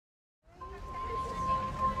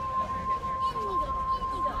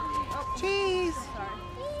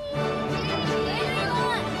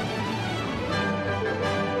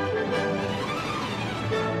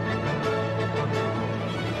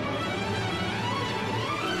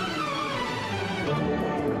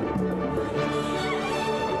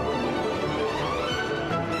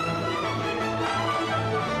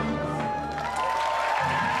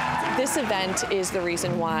This event is the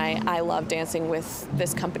reason why I love dancing with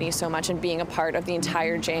this company so much and being a part of the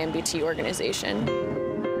entire JMBT organization.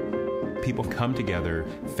 People come together,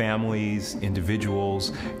 families,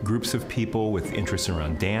 individuals, groups of people with interests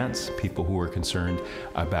around dance, people who are concerned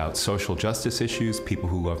about social justice issues, people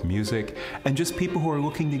who love music, and just people who are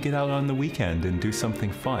looking to get out on the weekend and do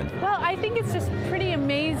something fun. Well, I think it's just pretty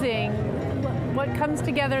amazing what comes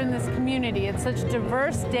together in this community. It's such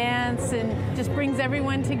diverse dance and just brings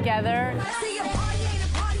everyone together.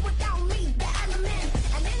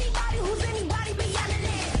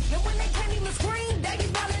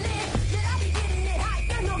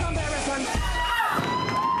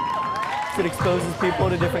 It exposes people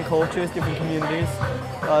to different cultures, different communities,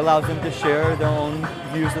 allows them to share their own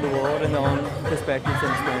views of the world and their own perspectives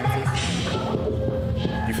and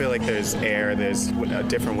experiences. You feel like there's air, there's a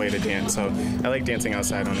different way to dance, so I like dancing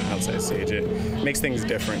outside on an outside stage. It makes things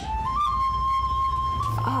different.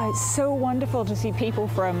 Oh, it's so wonderful to see people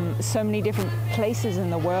from so many different places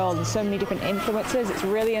in the world and so many different influences. It's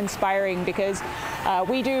really inspiring because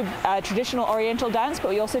we do traditional Oriental dance, but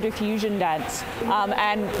we also do fusion dance,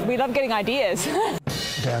 and we love getting ideas.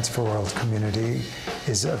 Dance for World Community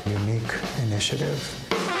is a unique initiative.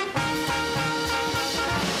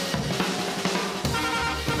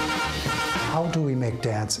 How do we make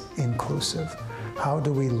dance inclusive? How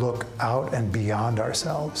do we look out and beyond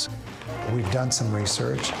ourselves? We've done some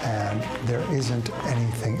research, and there isn't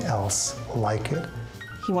anything else like it.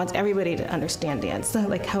 He wants everybody to understand dance,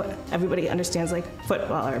 like how everybody understands like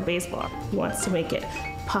football or baseball. He wants to make it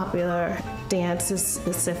popular. Dance is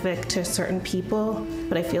specific to certain people,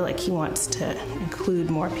 but I feel like he wants to include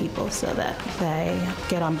more people so that they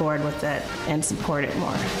get on board with it and support it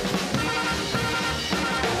more.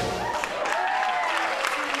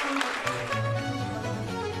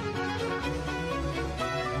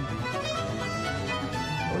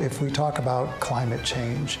 If we talk about climate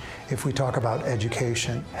change, if we talk about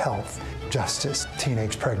education, health, justice,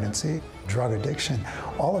 teenage pregnancy, drug addiction,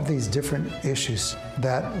 all of these different issues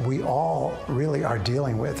that we all really are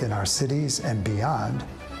dealing with in our cities and beyond,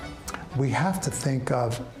 we have to think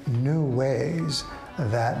of new ways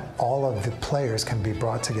that all of the players can be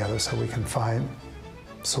brought together so we can find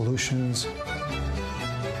solutions.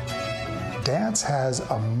 Dance has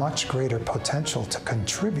a much greater potential to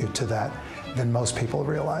contribute to that than most people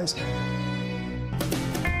realize.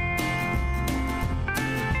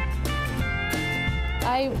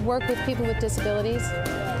 I work with people with disabilities.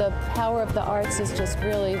 The power of the arts is just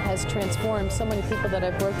really has transformed so many people that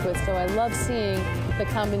I've worked with, so I love seeing the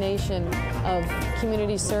combination of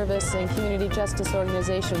community service and community justice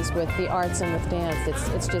organizations with the arts and with dance.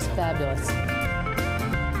 It's just fabulous.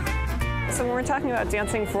 So when we're talking about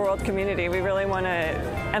dancing for world community, we really want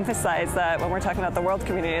to emphasize that when we're talking about the world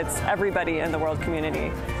community, it's everybody in the world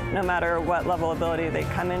community, no matter what level of ability they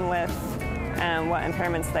come in with and what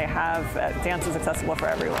impairments they have. Dance is accessible for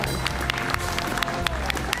everyone.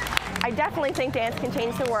 I definitely think dance can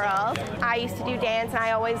change the world. I used to do dance and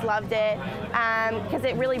I always loved it because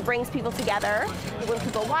it really brings people together. When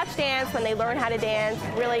people watch dance, when they learn how to dance,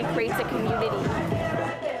 it really creates a community.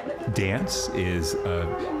 Dance is a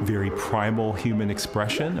very primal human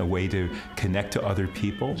expression, a way to connect to other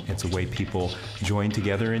people. It's a way people join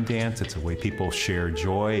together in dance. It's a way people share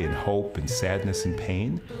joy and hope and sadness and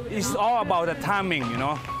pain. It's all about the timing, you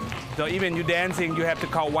know. So even you dancing, you have to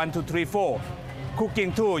count 1, 2, 3, 4.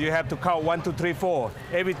 Cooking too, you have to count 1, 2, 3, 4.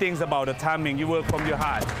 Everything's about the timing. You work from your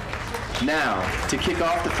heart. Now, to kick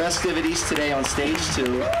off the festivities today on stage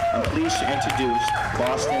 2, I'm pleased to introduce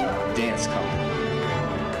Boston Dance Company.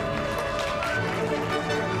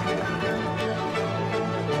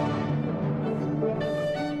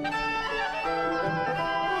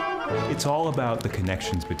 It's all about the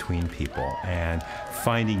connections between people and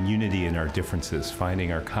finding unity in our differences,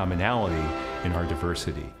 finding our commonality in our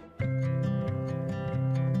diversity.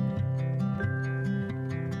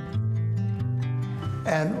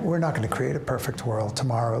 And we're not going to create a perfect world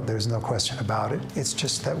tomorrow, there's no question about it. It's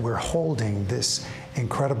just that we're holding this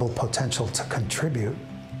incredible potential to contribute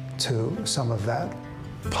to some of that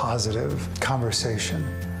positive conversation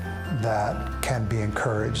that can be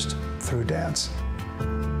encouraged through dance.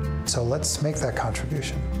 So let's make that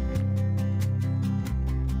contribution.